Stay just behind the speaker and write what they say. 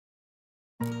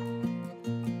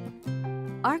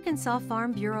Arkansas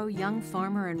Farm Bureau Young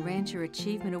Farmer and Rancher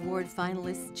Achievement Award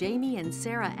finalists Jamey and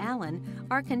Sara Allen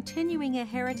are continuing a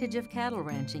heritage of cattle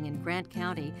ranching in Grant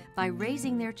County by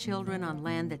raising their children on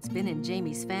land that's been in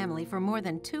Jamey's family for more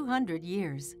than 200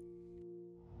 years.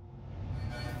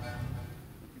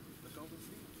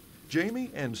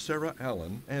 Jamey and Sara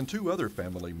Allen and two other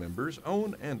family members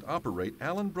own and operate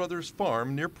Allen Brothers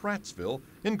Farm near Prattsville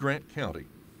in Grant County.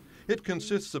 It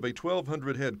consists of a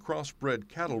 1,200 head crossbred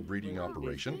cattle breeding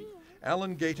operation,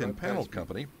 Allen Gate and Panel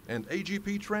Company, and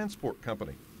AGP Transport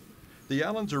Company. The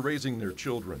Allens are raising their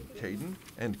children, Caden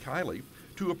and Kylie,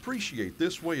 to appreciate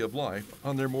this way of life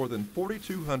on their more than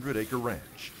 4,200 acre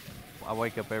ranch. I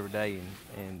wake up every day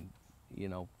and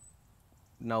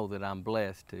know that I'm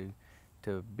blessed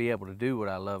to be able to do what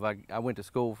I love. I went to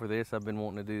school for this. I've been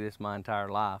wanting to do this my entire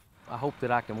life. I hope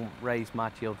that I can raise my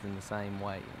children the same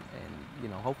way,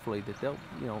 and hopefully that they'll,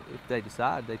 if they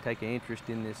decide they take an interest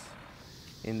in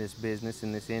this business,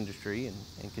 in this industry,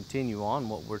 and continue on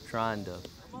what we're trying to,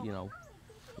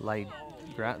 lay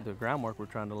the groundwork we're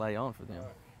trying to lay on for them.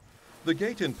 The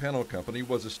Gate and Panel Company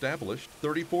was established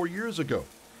 34 years ago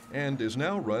and is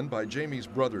now run by Jamey's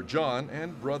brother John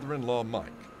and brother-in-law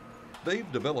Mike.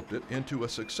 They've developed it into a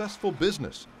successful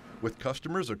business with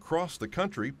customers across the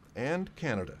country and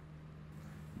Canada.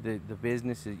 The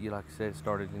business, like I said,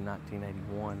 started in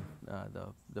 1981,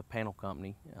 the panel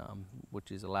company, which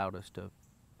has allowed us to,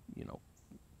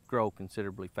 grow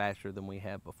considerably faster than we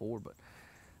have before. But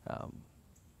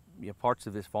parts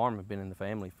of this farm have been in the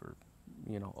family for,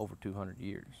 over 200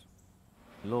 years.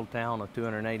 A little town of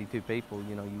 282 people,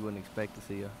 you wouldn't expect to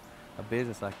see a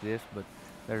business like this, but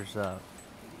there's,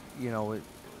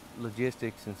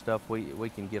 logistics and stuff. We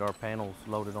can get our panels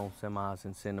loaded on semis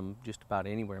and send them just about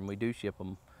anywhere, and we do ship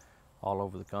them all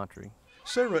over the country.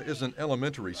 Sara is an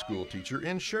elementary school teacher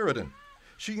in Sheridan.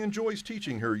 She enjoys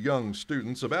teaching her young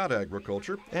students about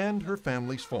agriculture and her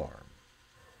family's farm.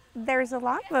 There's a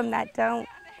lot of them that don't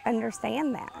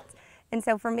understand that. And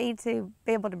so for me to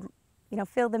be able to,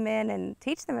 fill them in and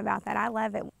teach them about that, I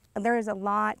love it. There's a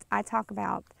lot, I talk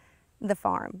about the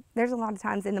farm. There's a lot of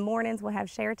times in the mornings we'll have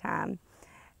share time.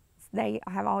 They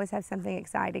always have something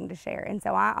exciting to share. And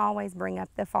so I always bring up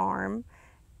the farm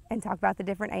and talk about the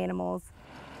different animals.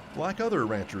 Like other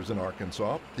ranchers in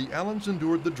Arkansas, the Allens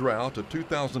endured the drought of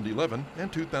 2011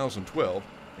 and 2012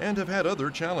 and have had other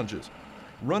challenges.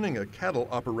 Running a cattle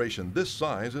operation this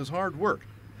size is hard work,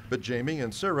 but Jamey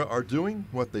and Sara are doing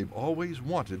what they've always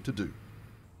wanted to do.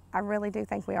 I really do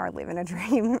think we are living a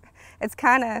dream. It's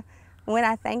kind of, when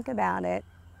I think about it,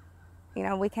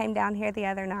 we came down here the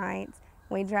other night.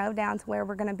 We drove down to where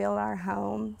we're going to build our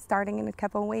home starting in a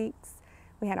couple of weeks.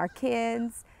 We had our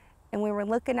kids, and we were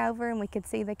looking over and we could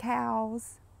see the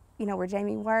cows, where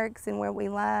Jamey works and where we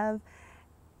live.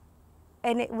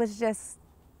 And it was just,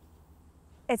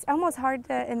 it's almost hard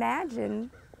to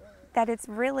imagine that it's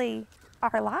really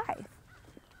our life.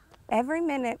 Every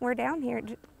minute we're down here,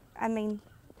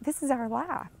 this is our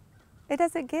life. It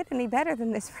doesn't get any better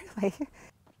than this, really.